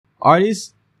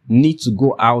Artists need to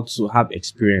go out to have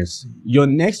experience. Your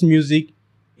next music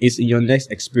is in your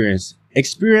next experience.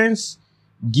 Experience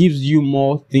gives you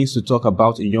more things to talk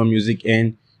about in your music,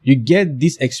 and you get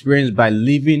this experience by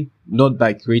living, not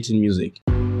by creating music.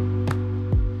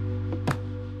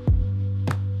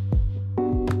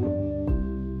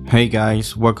 Hey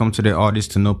guys, welcome to the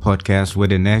Artists to Know podcast, where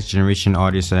the next generation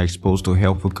artists are exposed to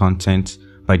helpful content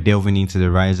by delving into the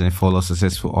rise and fall of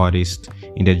successful artists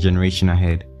in the generation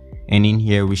ahead. And in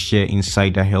here, we share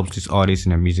insight that helps these artists in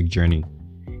their music journey.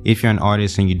 If you're an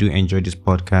artist and you do enjoy this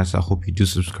podcast, I hope you do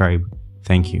subscribe.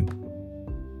 Thank you.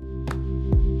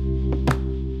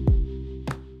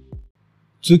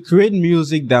 To create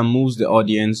music that moves the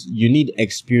audience, you need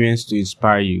experience to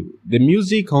inspire you. The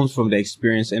music comes from the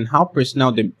experience, and how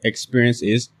personal the experience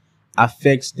is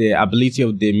affects the ability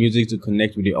of the music to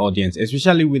connect with the audience,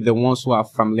 especially with the ones who are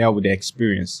familiar with the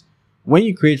experience. When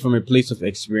you create from a place of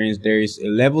experience, there is a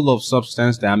level of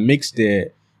substance that makes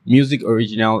the music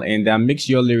original and that makes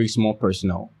your lyrics more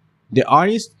personal. The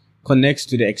artist connects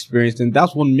to the experience, and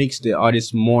that's what makes the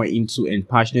artist more into and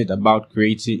passionate about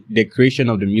creating the creation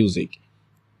of the music.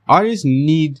 Artists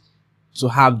need to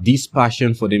have this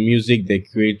passion for the music they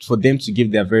create for them to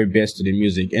give their very best to the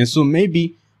music. And so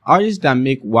maybe artists that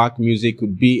make whack music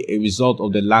could be a result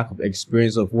of the lack of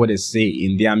experience of what they say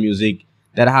in their music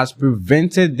that has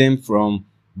prevented them from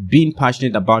being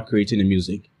passionate about creating the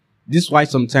music. This is why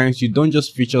sometimes you don't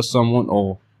just feature someone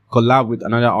or collab with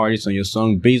another artist on your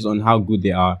song based on how good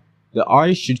they are. The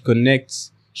artist should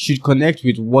connect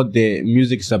with what the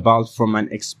music is about from an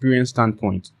experience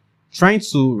standpoint. Trying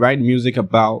to write music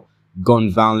about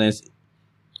gun violence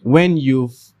when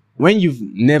you've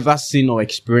never seen or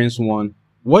experienced one,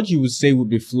 what you would say would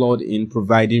be flawed in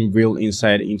providing real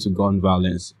insight into gun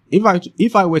violence.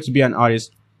 If I were to be an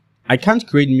artist, I can't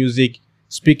create music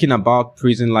speaking about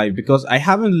prison life because I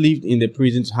haven't lived in the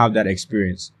prison to have that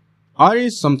experience.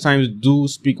 Artists sometimes do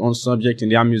speak on subjects in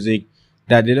their music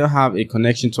that they don't have a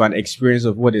connection to an experience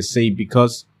of what they say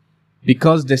because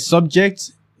the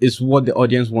subject is what the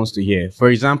audience wants to hear. For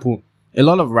example, a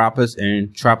lot of rappers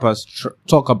and trappers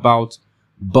talk about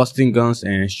busting guns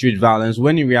and street violence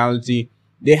when in reality,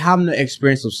 they have no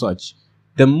experience of such.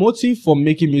 The motive for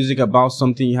making music about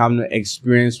something you have no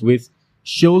experience with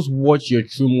shows what your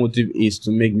true motive is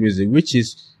to make music, which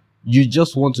is you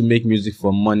just want to make music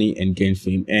for money and gain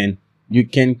fame. And you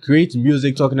can create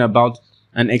music talking about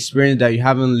an experience that you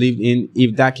haven't lived in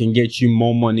if that can get you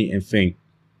more money and fame.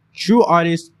 True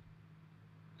artists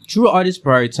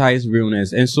prioritize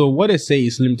realness, and so what they say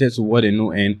is limited to what they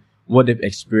know and what they've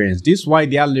experienced. This is why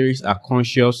their lyrics are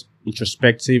conscious,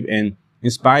 introspective, and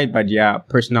inspired by their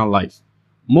personal life.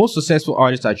 Most successful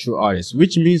artists are true artists,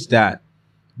 which means that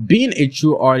being a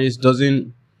true artist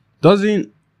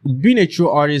being a true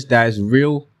artist that is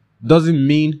real doesn't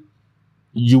mean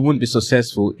you won't be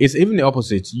successful. It's even the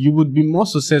opposite. You would be more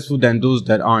successful than those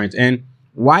that aren't. And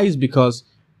why is because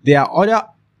there are other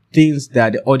things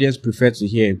that the audience prefer to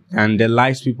hear, and the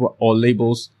lies people or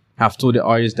labels have told the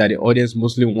artist that the audience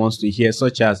mostly wants to hear,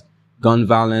 such as gun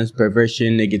violence,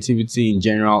 perversion, negativity in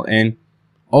general, and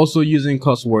also using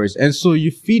cuss words. And so you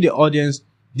feed the audience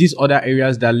these other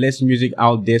areas that less music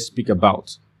out there speak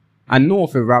about. I know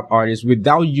of a rap artist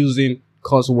without using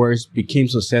cuss words became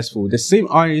successful. The same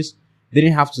artist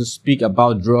didn't have to speak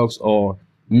about drugs or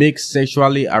make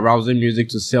sexually arousing music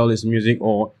to sell his music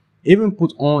or even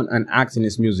put on an act in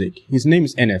his music. His name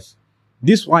is NF.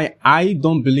 This is why I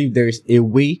don't believe there is a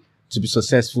way to be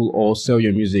successful or sell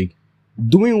your music.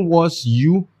 Doing what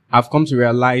you have come to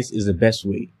realize is the best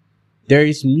way. There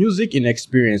is music in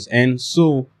experience, and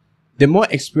so the more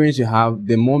experience you have,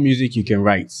 the more music you can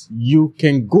write. You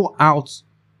can go out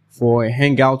for a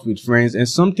hangout with friends, and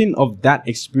something of that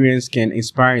experience can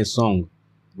inspire a song.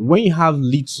 When you have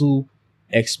little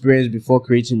experience before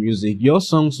creating music, your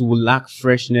songs will lack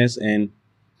freshness and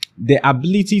the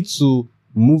ability to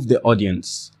move the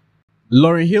audience.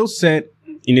 Lauryn Hill said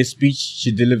in a speech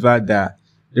she delivered that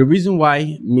the reason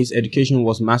why Miss Education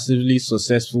was massively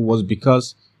successful was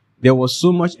because there was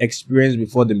so much experience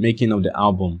before the making of the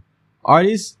album.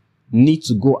 Artists need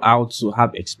to go out to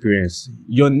have experience.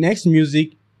 Your next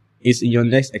music is in your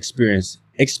next experience.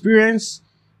 Experience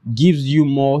gives you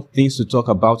more things to talk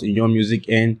about in your music,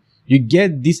 and you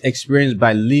get this experience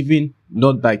by living,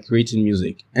 not by creating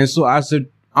music. And so as an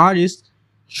artist,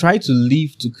 try to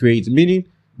live to create, meaning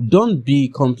don't be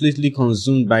completely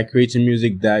consumed by creating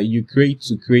music that you create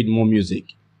to create more music.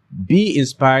 Be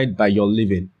inspired by your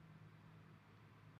living.